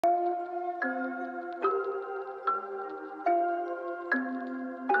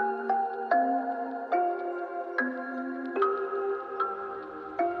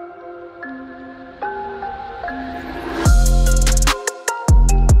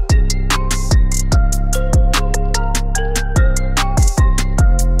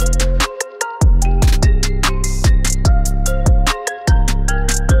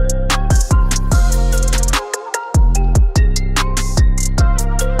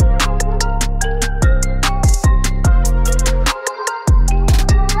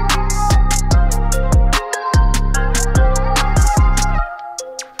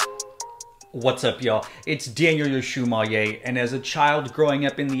What's up, y'all? It's Daniel, your Shoemmelier, and as a child growing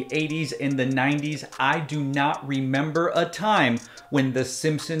up in the 80s and the 90s, I do not remember a time when The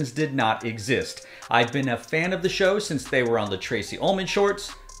Simpsons did not exist. I've been a fan of the show since they were on the Tracy Ullman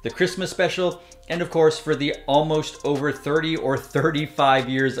shorts, the Christmas special, and of course for the almost over 30 or 35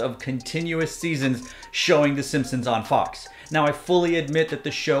 years of continuous seasons showing The Simpsons on Fox. Now, I fully admit that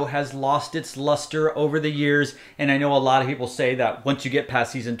the show has lost its luster over the years, and I know a lot of people say that once you get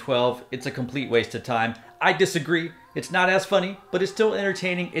past season 12, it's a complete waste of time. I disagree. It's not as funny, but it's still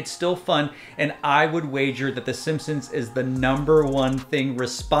entertaining, it's still fun, and I would wager that The Simpsons is the #1 thing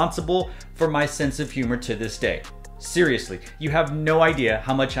responsible for my sense of humor to this day. Seriously, you have no idea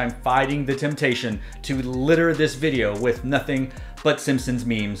how much I'm fighting the temptation to litter this video with nothing but Simpsons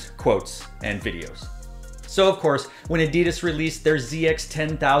memes, quotes, and videos. So of course, when Adidas released their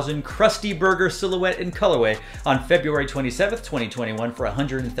ZX10000 Krusty Burger silhouette and colorway on February 27th, 2021 for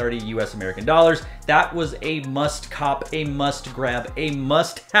 130 US American dollars, that was a must cop, a must grab, a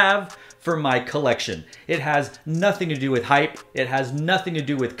must have for my collection. It has nothing to do with hype, it has nothing to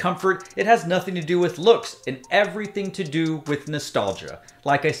do with comfort, it has nothing to do with looks, and everything to do with nostalgia.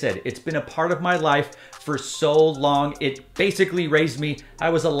 Like I said, it's been a part of my life for so long, it basically raised me. I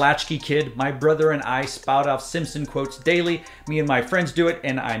was a latchkey kid. My brother and I spout off Simpson quotes daily. Me and my friends do it,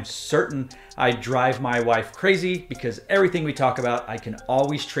 and I'm certain I drive my wife crazy because everything we talk about, I can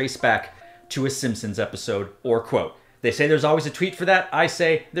always trace back to a Simpsons episode or quote. They say there's always a tweet for that. I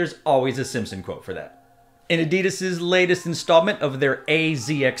say there's always a Simpson quote for that. In Adidas' latest installment of their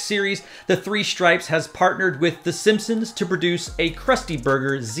AZX series, the Three Stripes has partnered with The Simpsons to produce a Krusty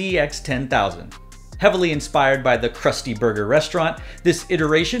Burger ZX10000. Heavily inspired by the Krusty Burger restaurant, this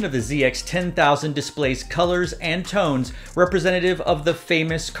iteration of the ZX10000 displays colors and tones representative of the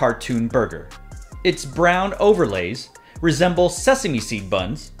famous cartoon burger. Its brown overlays resemble sesame seed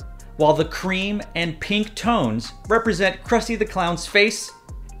buns, while the cream and pink tones represent Krusty the Clown's face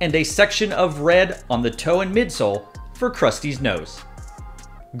and a section of red on the toe and midsole for Krusty's nose.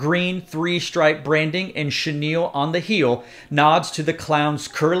 Green three-stripe branding and chenille on the heel nods to the clown's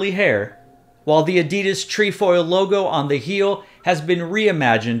curly hair, while the Adidas trefoil logo on the heel has been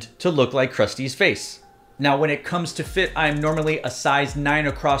reimagined to look like Krusty's face. Now, when it comes to fit, I'm normally a size 9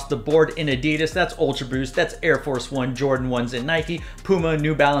 across the board in Adidas. That's Ultra Boost, that's Air Force One, Jordan 1s in Nike, Puma,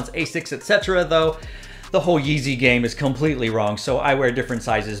 New Balance, Asics, etc. Though the whole Yeezy game is completely wrong, so I wear different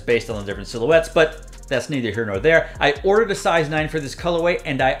sizes based on the different silhouettes, but that's neither here nor there. I ordered a size 9 for this colorway,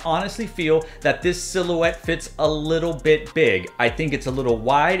 and I honestly feel that this silhouette fits a little bit big. I think it's a little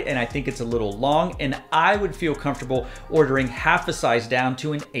wide, and I think it's a little long, and I would feel comfortable ordering half a size down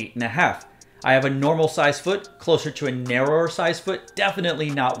to an 8.5. I have a normal size foot, closer to a narrower size foot, definitely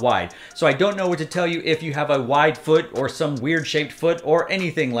not wide. So I don't know what to tell you if you have a wide foot or some weird shaped foot or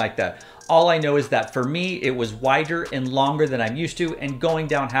anything like that. All I know is that for me, it was wider and longer than I'm used to, and going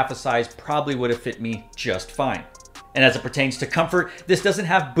down half a size probably would have fit me just fine. And as it pertains to comfort, this doesn't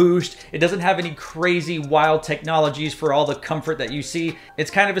have boost, it doesn't have any crazy wild technologies for all the comfort that you see.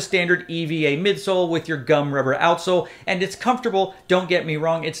 It's kind of a standard EVA midsole with your gum rubber outsole, and it's comfortable, don't get me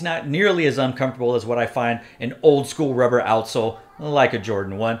wrong, it's not nearly as uncomfortable as what I find an old school rubber outsole like a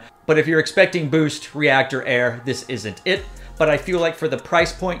Jordan 1. But if you're expecting boost, react, or air, this isn't it. But I feel like for the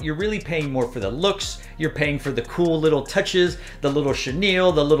price point, you're really paying more for the looks, you're paying for the cool little touches, the little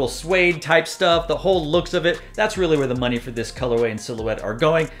chenille, the little suede type stuff, the whole looks of it. That's really where the money for this colorway and silhouette are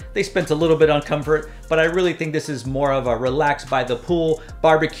going. They spent a little bit on comfort, but I really think this is more of a relax by the pool,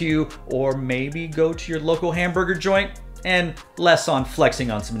 barbecue, or maybe go to your local hamburger joint, and less on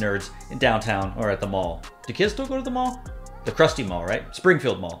flexing on some nerds in downtown or at the mall. Do kids still go to the mall? The Krusty Mall, right?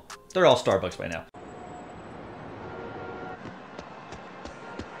 Springfield Mall. They're all Starbucks by now.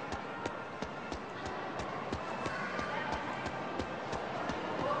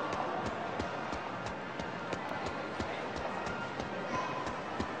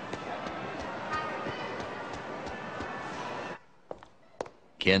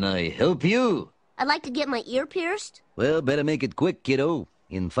 Can I help you? I'd like to get my ear pierced. Well, better make it quick, kiddo.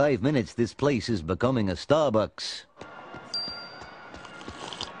 In 5 minutes, this place is becoming a Starbucks.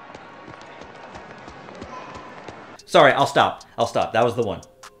 Sorry, I'll stop. That was the one.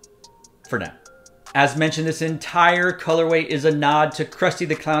 For now. As mentioned, this entire colorway is a nod to Krusty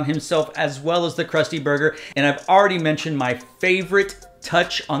the Clown himself, as well as the Krusty Burger. And I've already mentioned my favorite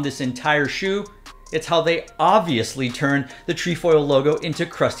touch on this entire shoe. It's how they obviously turned the trefoil logo into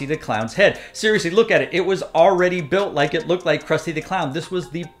Krusty the Clown's head. Seriously, look at it. It was already built like it looked like Krusty the Clown. This was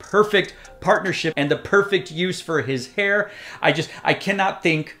the perfect partnership and the perfect use for his hair. I cannot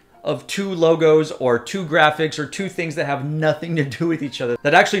think of two logos or two graphics or two things that have nothing to do with each other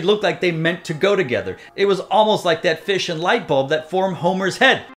that actually looked like they meant to go together. It was almost like that fish and light bulb that form Homer's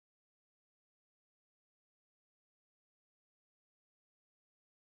head.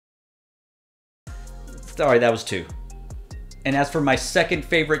 Sorry, that was 2. And as for my second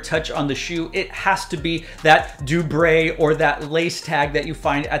favorite touch on the shoe, it has to be that Dubray or that lace tag that you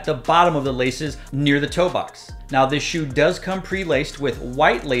find at the bottom of the laces near the toe box. Now this shoe does come pre-laced with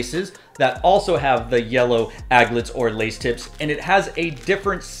white laces that also have the yellow aglets or lace tips, and it has a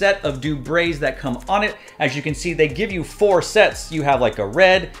different set of Dubrays that come on it. As you can see, they give you 4 sets. You have like a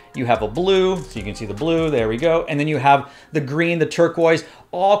red, you have a blue, so you can see the blue, there we go, and then you have the green, the turquoise,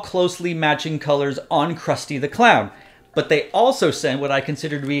 all closely matching colors on Krusty the Clown. But they also send what I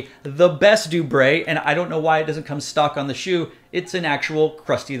consider to be the best Dubray, and I don't know why it doesn't come stock on the shoe. It's an actual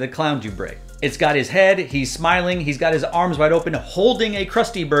Krusty the Clown Dubray. It's got his head, he's smiling, he's got his arms wide open holding a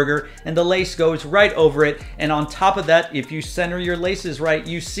Krusty Burger, and the lace goes right over it. And on top of that, if you center your laces right,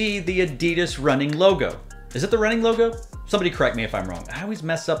 you see the Adidas running logo. Is it the running logo? Somebody correct me if I'm wrong. I always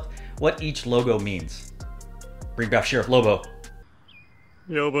mess up what each logo means. Bring back Sheriff Lobo.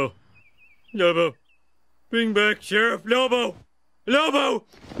 Lobo. Lobo. Bring back Sheriff Lobo! Lobo!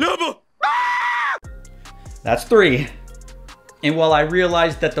 Lobo! That's 3. And while I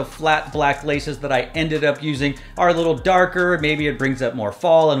realize that the flat black laces that I ended up using are a little darker, maybe it brings up more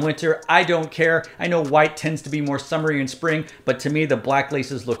fall and winter, I don't care. I know white tends to be more summery and spring, but to me the black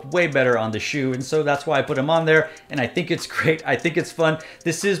laces look way better on the shoe, and so that's why I put them on there, and I think it's great. I think it's fun.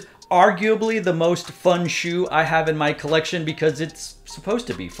 This is arguably the most fun shoe I have in my collection because it's supposed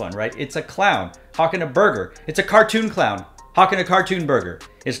to be fun, right? It's a clown hawking a burger. It's a cartoon clown hawking a cartoon burger.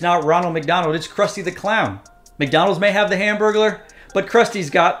 It's not Ronald McDonald, it's Krusty the Clown. McDonald's may have the Hamburglar, but Krusty's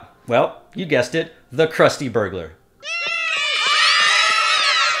got, well, you guessed it, the Krusty Burglar.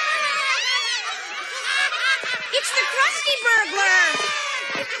 It's the Krusty Burglar!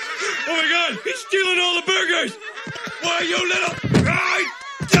 Oh my God! He's stealing all the burgers! Why, you little... I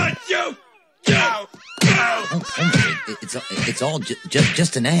touch you! You! It's all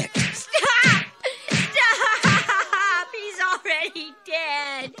just an act. Stop! Stop! He's already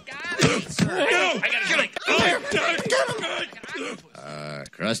dead. No! I gotta kill him!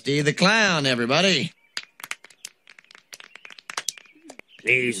 Krusty the Clown, everybody.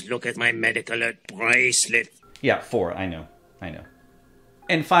 Please look at my medical bracelet. Yeah, 4, I know.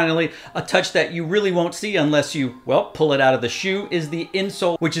 And finally, a touch that you really won't see unless you, well, pull it out of the shoe is the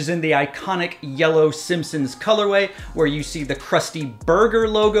insole, which is in the iconic yellow Simpsons colorway, where you see the Krusty Burger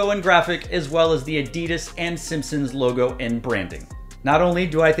logo and graphic, as well as the Adidas and Simpsons logo and branding. Not only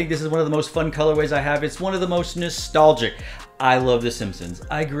do I think this is one of the most fun colorways I have, it's one of the most nostalgic. I love The Simpsons.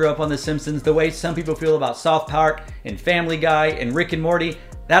 I grew up on The Simpsons the way some people feel about South Park and Family Guy and Rick and Morty.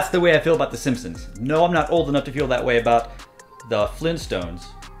 That's the way I feel about The Simpsons. No, I'm not old enough to feel that way about the Flintstones.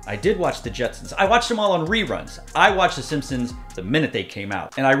 I did watch the Jetsons. I watched them all on reruns. I watched The Simpsons the minute they came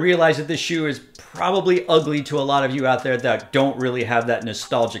out. And I realized that this shoe is probably ugly to a lot of you out there that don't really have that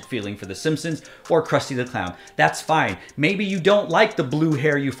nostalgic feeling for The Simpsons or Krusty the Clown. That's fine. Maybe you don't like the blue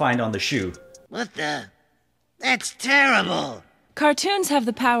hair you find on the shoe. What the? That's terrible! Cartoons have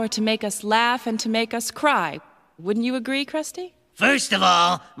the power to make us laugh and to make us cry. Wouldn't you agree, Krusty? First of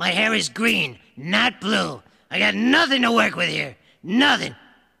all, my hair is green, not blue. I got nothing to work with here. Nothing.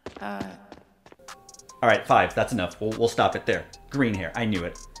 All right, 5. That's enough. We'll stop it there. Green hair. I knew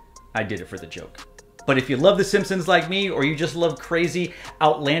it. I did it for the joke. But if you love The Simpsons like me, or you just love crazy,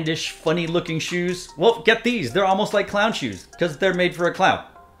 outlandish, funny-looking shoes, well, get these. They're almost like clown shoes, because they're made for a clown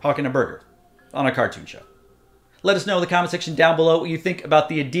hawking a burger on a cartoon show. Let us know in the comment section down below what you think about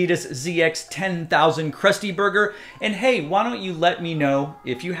the Adidas ZX10000 Krusty Burger. And hey, why don't you let me know,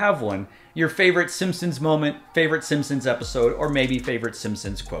 if you have one, your favorite Simpsons moment, favorite Simpsons episode, or maybe favorite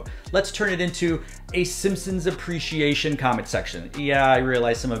Simpsons quote. Let's turn it into a Simpsons appreciation comment section. Yeah, I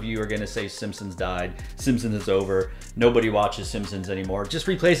realize some of you are gonna say Simpsons died, Simpsons is over, nobody watches Simpsons anymore. Just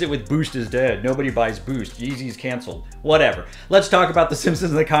replace it with Boost is dead, nobody buys Boost, Yeezy's canceled, whatever. Let's talk about the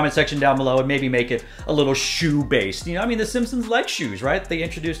Simpsons in the comment section down below and maybe make it a little shoe based. You know, I mean, the Simpsons like shoes, right? They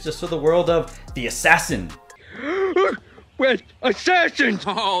introduced us to the world of the assassin. With assassins!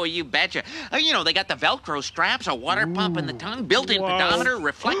 Oh, you betcha. You know, they got the Velcro straps, a water pump in the tongue, built-in pedometer,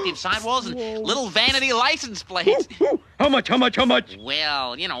 reflective sidewalls, and little vanity license plates. How much?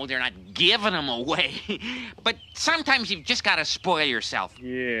 Well, you know, they're not giving them away. But sometimes you've just got to spoil yourself.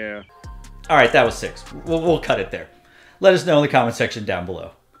 Yeah. All right, that was 6. We'll cut it there. Let us know in the comment section down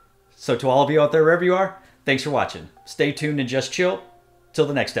below. So to all of you out there, wherever you are, thanks for watching. Stay tuned and just chill till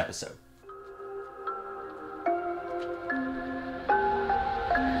the next episode.